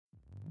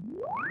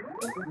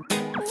Ay,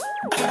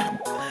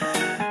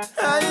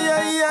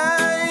 ay,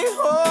 ay,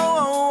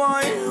 oh,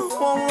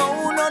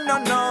 no, no,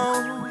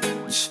 no.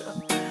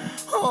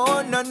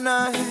 Oh, no,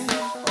 no,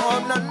 oh,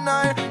 no,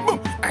 no. Boom.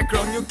 I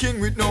crown you king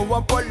with no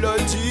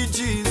apology,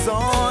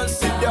 Jesus.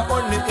 See, the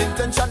only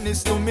intention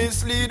is to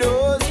mislead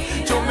us.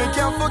 So me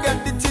can't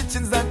forget the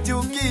teachings that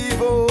you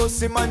give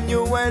us.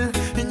 Emmanuel,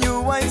 in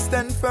you I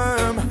stand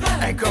firm.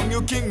 I crown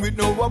you king with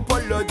no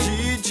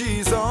apology,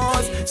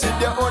 Jesus. See,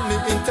 the only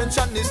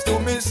intention is to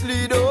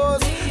mislead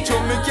us.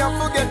 So me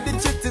can't forget the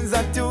teachings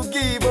that you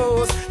give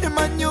us.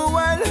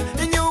 Emmanuel,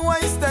 in you I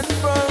stand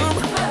firm.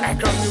 I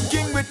crown you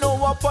king with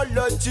no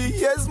apology.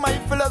 Here's my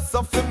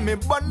philosophy, me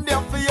bond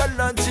their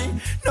theology.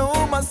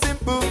 No my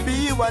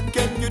sympathy, what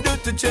can you do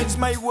to change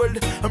my world?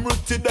 I'm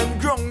rooted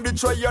and grounded,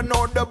 try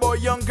another boy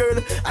and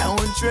girl. I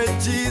won't trade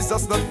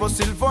Jesus, not for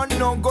silver,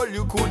 no gold.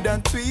 You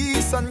couldn't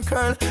twist and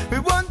curl. We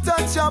won't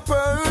touch your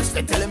pearls.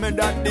 They tell me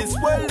that this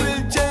world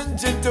will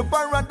change into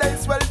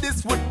paradise. Well,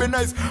 this would be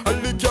nice.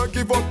 Only can't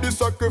give up the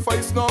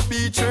sacrifice, not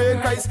betray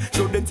Christ.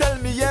 So they tell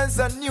me yes,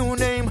 a new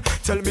name.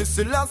 Tell me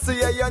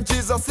Selassie and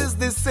Jesus is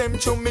the same.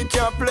 So me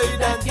can't play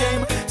that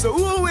game. So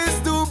who is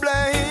to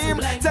blame?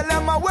 Tell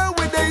them where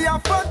with they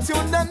have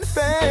fortune and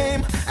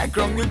fame. I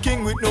crown you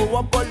king with no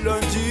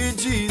apology,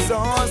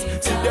 Jesus.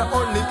 See, the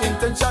only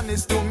intention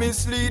is to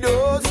mislead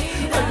us.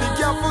 Only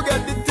can't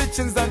forget the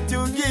teachings that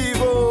you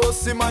give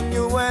us.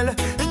 Emmanuel,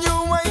 in you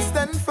I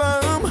stand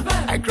firm.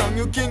 I crown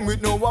you king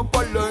with no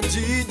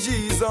apology,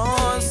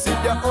 Jesus. See,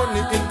 the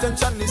only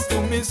intention is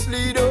to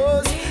mislead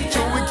us.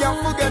 So we can't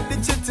forget the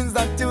teachings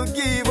that you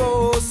give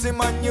us.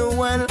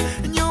 Emmanuel,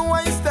 in you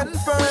I stand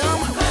firm.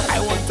 I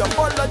want to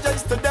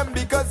apologize to them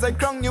because I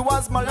crown you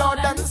as my Lord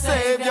and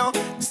Savior.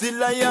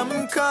 Still I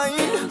am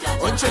kind.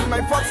 Won't change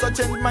my thoughts or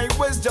change my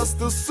ways just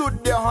to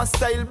suit their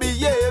hostile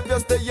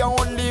behaviors. They are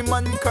only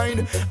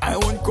mankind. I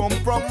won't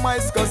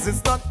compromise cause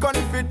it's not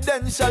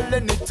confidential.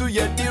 They need to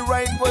hear the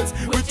right words,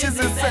 which is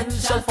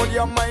essential for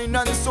your mind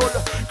and soul.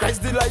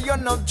 Christ the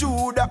Lion of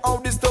Judah, how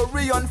the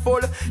story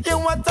unfold. Yeah,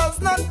 what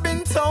has not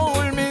been told,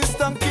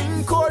 Mr.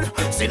 King Cole.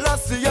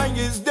 Selassie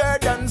is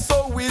dead and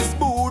so is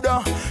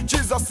Buddha.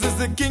 Jesus is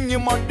the king,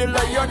 him on the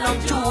Lion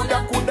of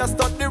Judah. Coulda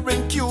started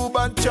during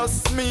Cuba,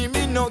 just me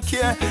no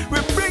care. We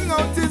bring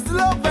out his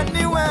love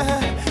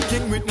anywhere.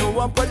 King with no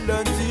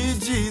apology,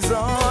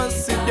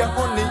 Jesus. See, the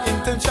only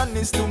intention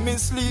is to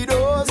mislead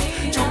us.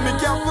 So me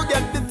can't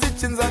forget the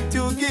teachings that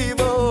you give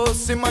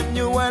us.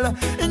 Emmanuel,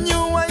 in you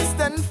I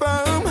stand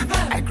firm.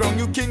 I crown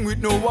you king with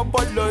no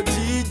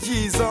apology,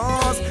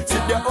 Jesus.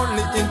 See, the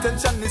only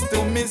intention is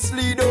to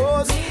mislead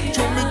us.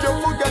 So me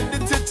can't forget the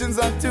teachings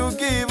that you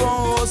give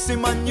us.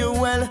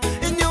 Emmanuel,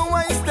 in you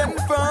I stand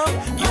firm.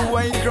 You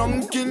I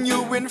crown king,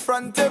 you in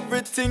front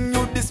everything.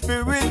 You the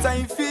spirit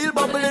I feel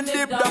bubbling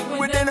deep down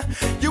within.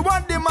 You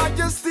are the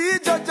majesty,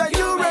 judge, and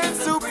you reign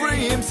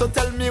supreme. So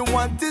tell me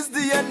what is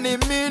the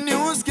enemy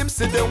news scheme?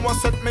 See they want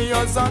set me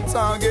as a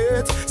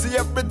target. See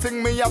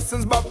everything me have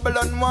since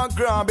Babylon want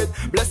grab it.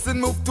 Blessing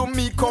move to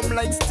me come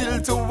like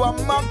steel to a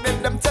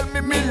magnet. Them tell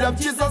me love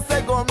Jesus,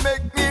 they gon'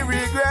 make me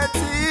regret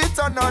it.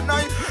 Oh no no.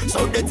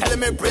 So they tell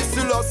me praise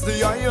the Lord,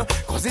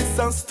 cause it's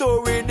a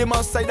story. They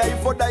must say die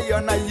for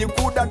Diana. You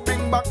could have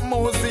bring back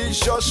Moses,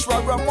 Joshua,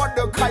 and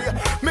Mordecai.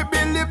 Me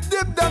believe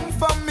deep down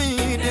for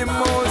me, the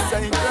most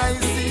I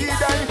Christ he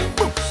died.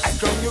 I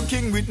crown you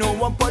king with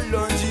no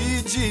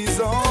apology,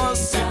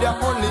 Jesus. See the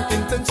only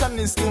intention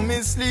is to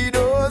mislead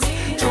us.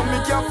 So me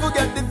can't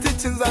forget the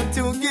teachings that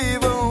you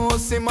give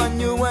us.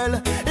 Emmanuel,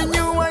 in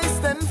you I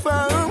stand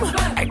firm.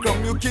 I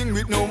crown you king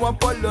with no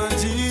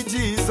apology,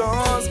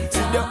 Jesus.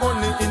 See the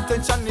only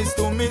intention is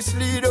to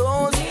mislead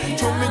us.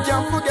 So me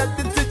can't forget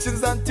the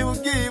teachings that you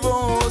give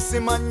us.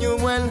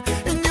 Emmanuel,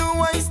 in you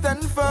I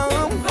stand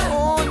firm.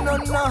 Oh no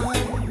no,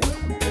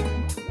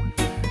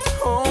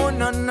 oh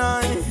no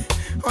no,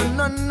 oh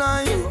no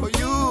no, oh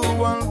you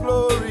want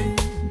glory.